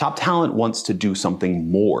Top talent wants to do something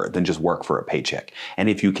more than just work for a paycheck. And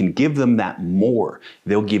if you can give them that more,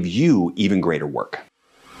 they'll give you even greater work.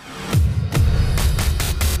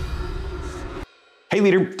 Hey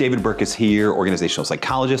leader, David Burkus here, organizational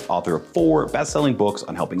psychologist, author of 4 best-selling books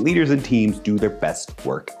on helping leaders and teams do their best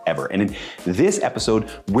work ever. And in this episode,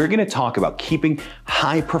 we're gonna talk about keeping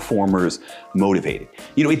high performers motivated.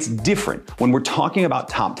 You know, it's different when we're talking about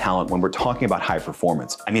top talent, when we're talking about high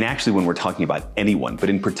performance. I mean, actually, when we're talking about anyone, but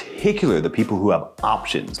in particular, the people who have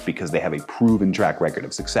options because they have a proven track record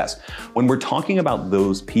of success. When we're talking about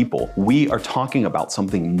those people, we are talking about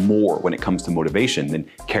something more when it comes to motivation than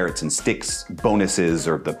carrots and sticks, bonuses,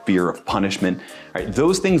 or the fear of punishment. Right?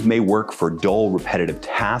 Those things may work for dull, repetitive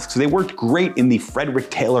tasks. They worked great in the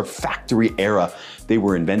Frederick Taylor factory era they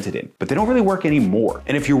were invented in, but they don't really work anymore.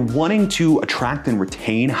 And if you're wanting to attract and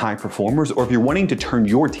retain high performers, or if you're wanting to turn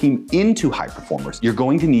your team into high performers, you're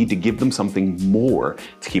going to need to give them something more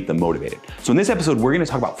to keep them motivated. So in this episode, we're gonna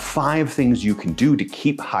talk about 5 things you can do to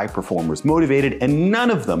keep high performers motivated, and none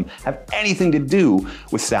of them have anything to do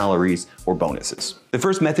with salaries or bonuses. The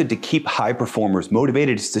first method to keep high performers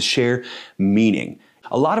motivated is to share meaning.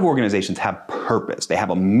 A lot of organizations have purpose. They have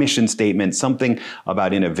a mission statement, something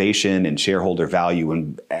about innovation and shareholder value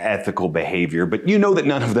and ethical behavior, but you know that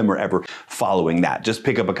none of them are ever following that. Just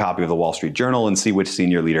pick up a copy of the Wall Street Journal and see which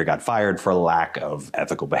senior leader got fired for lack of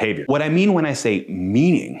ethical behavior. What I mean when I say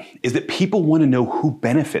meaning is that people want to know who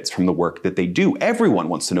benefits from the work that they do. Everyone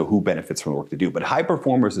wants to know who benefits from the work they do, but high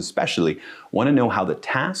performers especially want to know how the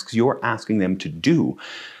tasks you're asking them to do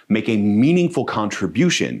make a meaningful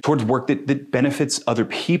contribution towards work that benefits other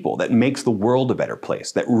people, that makes the world a better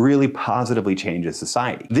place, that really positively changes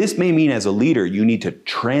society. This may mean as a leader, you need to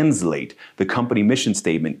translate the company mission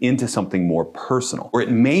statement into something more personal. Or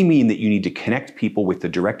it may mean that you need to connect people with the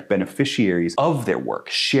direct beneficiaries of their work,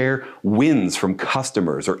 share wins from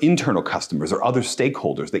customers or internal customers or other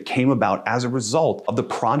stakeholders that came about as a result of the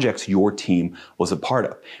projects your team was a part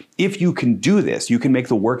of. If you can do this, you can make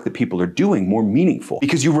the work that people are doing more meaningful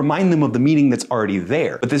because you remind them of the meaning that's already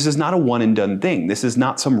there. But this is not a one and done thing. This is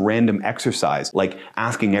not some random exercise like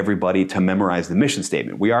asking everybody to memorize the mission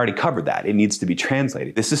statement. We already covered that. It needs to be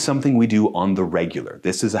translated. This is something we do on the regular.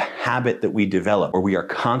 This is a habit that we develop where we are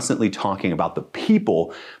constantly talking about the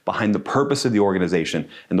people behind the purpose of the organization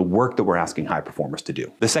and the work that we're asking high performers to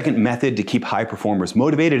do. The second method to keep high performers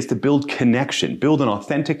motivated is to build connection, build an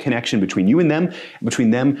authentic connection between you and them, between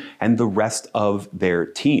them and the rest of their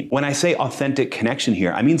team. When I say authentic connection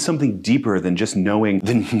here, I mean something deeper than just knowing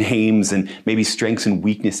the names and maybe strengths and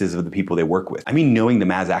weaknesses of the people they work with. I mean knowing them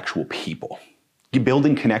as actual people. You're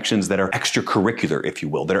building connections that are extracurricular, if you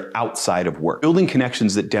will, that are outside of work. Building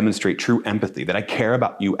connections that demonstrate true empathy, that I care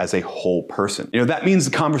about you as a whole person. You know, that means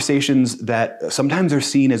the conversations that sometimes are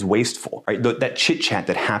seen as wasteful, right? That chit chat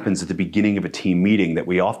that happens at the beginning of a team meeting that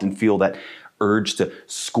we often feel that urge to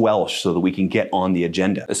squelch so that we can get on the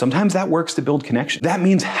agenda. Sometimes that works to build connection. That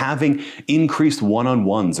means having increased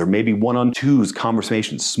one-on-ones or maybe one-on-twos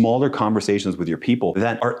conversations, smaller conversations with your people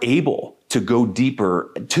that are able to go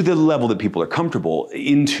deeper to the level that people are comfortable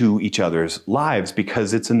into each other's lives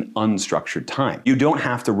because it's an unstructured time. You don't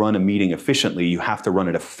have to run a meeting efficiently, you have to run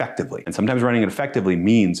it effectively. And sometimes running it effectively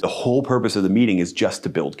means the whole purpose of the meeting is just to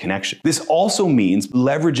build connection. This also means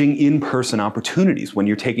leveraging in-person opportunities when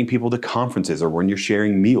you're taking people to conferences or when you're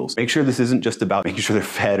sharing meals. Make sure this isn't just about making sure they're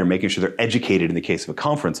fed or making sure they're educated in the case of a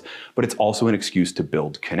conference, but it's also an excuse to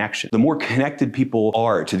build connection. The more connected people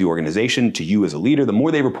are to the organization, to you as a leader, the more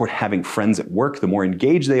they report having friends at work, the more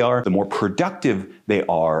engaged they are, the more productive they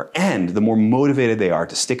are, and the more motivated they are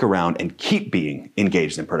to stick around and keep being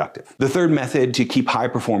engaged and productive. The third method to keep high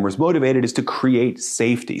performers motivated is to create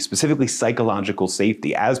safety, specifically psychological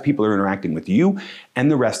safety. As people are interacting with you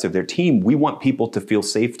and the rest of their team, we want people to feel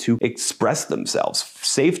safe to express themselves,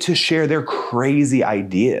 safe to share their crazy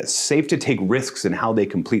ideas, safe to take risks in how they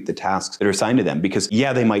complete the tasks that are assigned to them. Because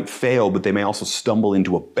yeah, they might fail, but they may also stumble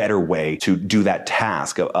into a better way to do that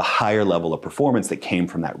task, a higher level of performance that came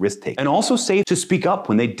from that risk taking. And also safe to speak up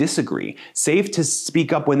when they disagree, safe to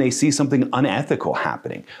speak up when they see something unethical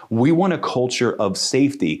happening. We want a culture of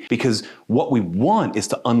safety because what we want is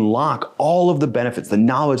to unlock all of the benefits, the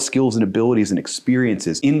knowledge, skills, and abilities and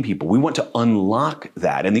experiences in people. We want to unlock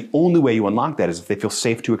that. And the only way you unlock that is if they feel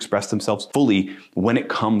safe to express themselves fully when it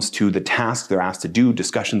comes to the tasks they're asked to do,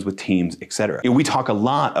 discussions with teams, etc. We talk a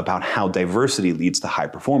lot about how diversity leads to high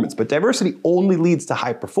performance, but diversity only leads to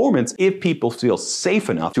high performance if people feel safe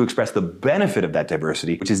enough to express the benefit of that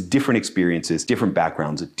diversity, which is different experiences, different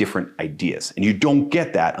backgrounds, different ideas. And you don't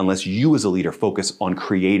get that unless you as a leader focus on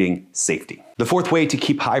creating safety. The fourth way to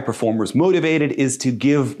keep high performers motivated is to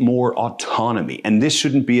give more autonomy. And this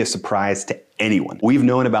shouldn't be a surprise to anyone. We've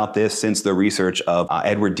known about this since the research of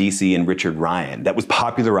Edward Deci and Richard Ryan that was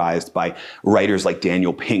popularized by writers like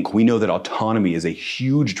Daniel Pink. We know that autonomy is a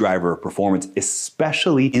huge driver of performance,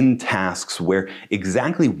 especially in tasks where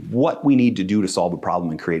exactly what we need to do to solve a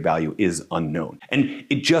problem and create value is unknown. And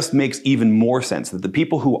it just makes even more sense that the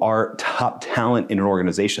people who are top talent in an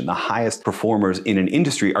organization, the highest performers in an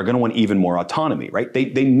industry, are going to want even more autonomy, right?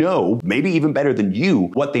 They know, maybe even better than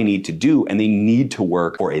you, what they need to do, and they need to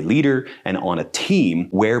work for a leader and on a team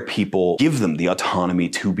where people give them the autonomy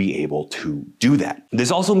to be able to do that.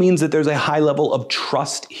 This also means that there's a high level of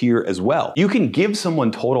trust here as well. You can give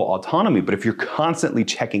someone total autonomy, but if you're constantly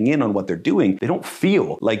checking in on what they're doing, they don't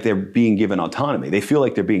feel like they're being given autonomy. They feel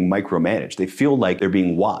like they're being micromanaged. They feel like they're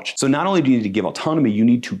being watched. So not only do you need to give autonomy, you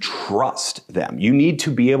need to trust them. You need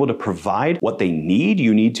to be able to provide what they need.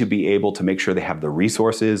 You need to be able to make sure they have the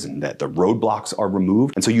resources and that the roadblocks are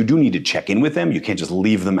removed. And so you do need to check in with them. You can't just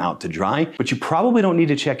leave them out to dry. But you probably don't need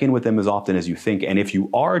to check in with them as often as you think. And if you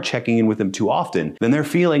are checking in with them too often, then they're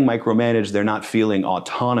feeling micromanaged, they're not feeling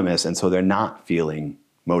autonomous, and so they're not feeling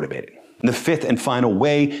motivated. And the fifth and final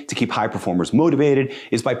way to keep high performers motivated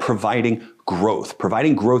is by providing growth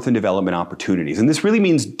and development opportunities. And this really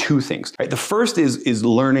means two things, right? The first is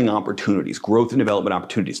learning opportunities, growth and development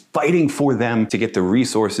opportunities, fighting for them to get the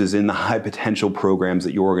resources in the high potential programs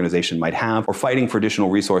that your organization might have, or fighting for additional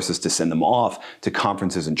resources to send them off to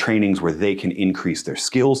conferences and trainings where they can increase their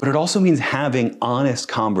skills. But it also means having honest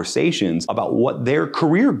conversations about what their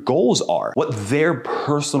career goals are, what their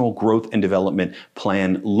personal growth and development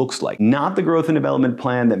plan looks like. Not the growth and development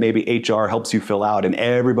plan that maybe HR helps you fill out and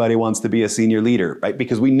everybody wants to be a senior leader, right?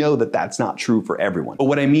 Because we know that that's not true for everyone. But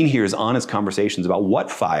what I mean here is honest conversations about what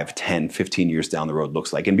 5, 10, 15 years down the road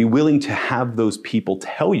looks like, and be willing to have those people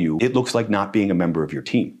tell you it looks like not being a member of your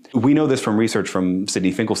team. We know this from research from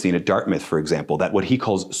Sidney Finkelstein at Dartmouth, for example, that what he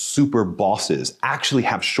calls super bosses actually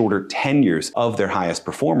have shorter tenures of their highest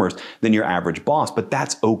performers than your average boss, but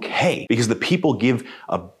that's okay because the people give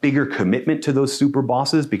a bigger commitment to those super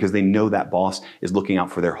bosses because they know that boss is looking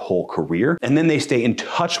out for their whole career. And then they stay in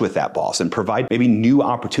touch with that boss and provide maybe new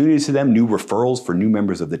opportunities to them, new referrals for new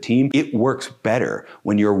members of the team. It works better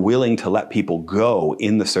when you're willing to let people go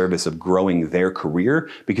in the service of growing their career,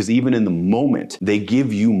 because even in the moment, they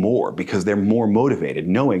give you more because they're more motivated,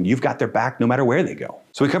 knowing you've got their back no matter where they go.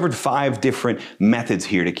 So we covered 5 different methods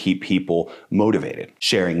here to keep people motivated: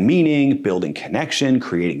 sharing meaning, building connection,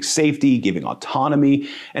 creating safety, giving autonomy,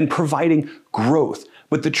 and providing growth.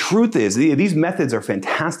 But the truth is, these methods are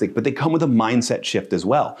fantastic, but they come with a mindset shift as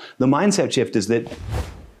well. The mindset shift is that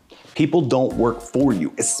people don't work for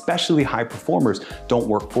you, especially high performers don't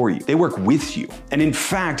work for you. They work with you. And in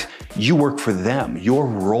fact, you work for them. Your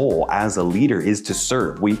role as a leader is to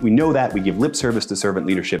serve. We know that, we give lip service to servant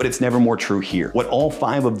leadership, but it's never more true here. What all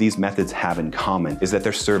 5 of these methods have in common is that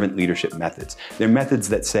they're servant leadership methods. They're methods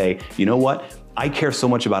that say, you know what? I care so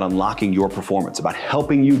much about unlocking your performance, about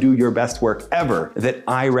helping you do your best work ever, that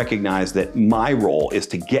I recognize that my role is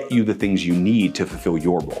to get you the things you need to fulfill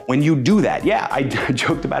your role. When you do that, yeah, I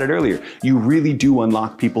joked about it earlier, you really do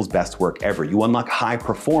unlock people's best work ever. You unlock high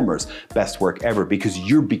performers' best work ever because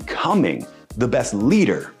you're becoming the best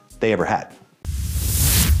leader they ever had.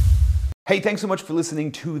 Hey, thanks so much for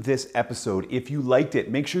listening to this episode. If you liked it,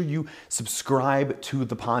 make sure you subscribe to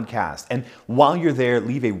the podcast. And while you're there,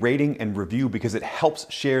 leave a rating and review because it helps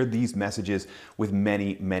share these messages with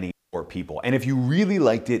many, many more people. And if you really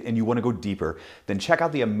liked it and you want to go deeper, then check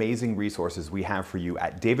out the amazing resources we have for you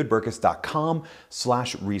at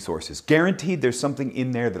davidburkus.com/resources. Guaranteed there's something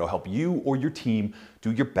in there that'll help you or your team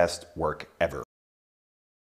do your best work ever.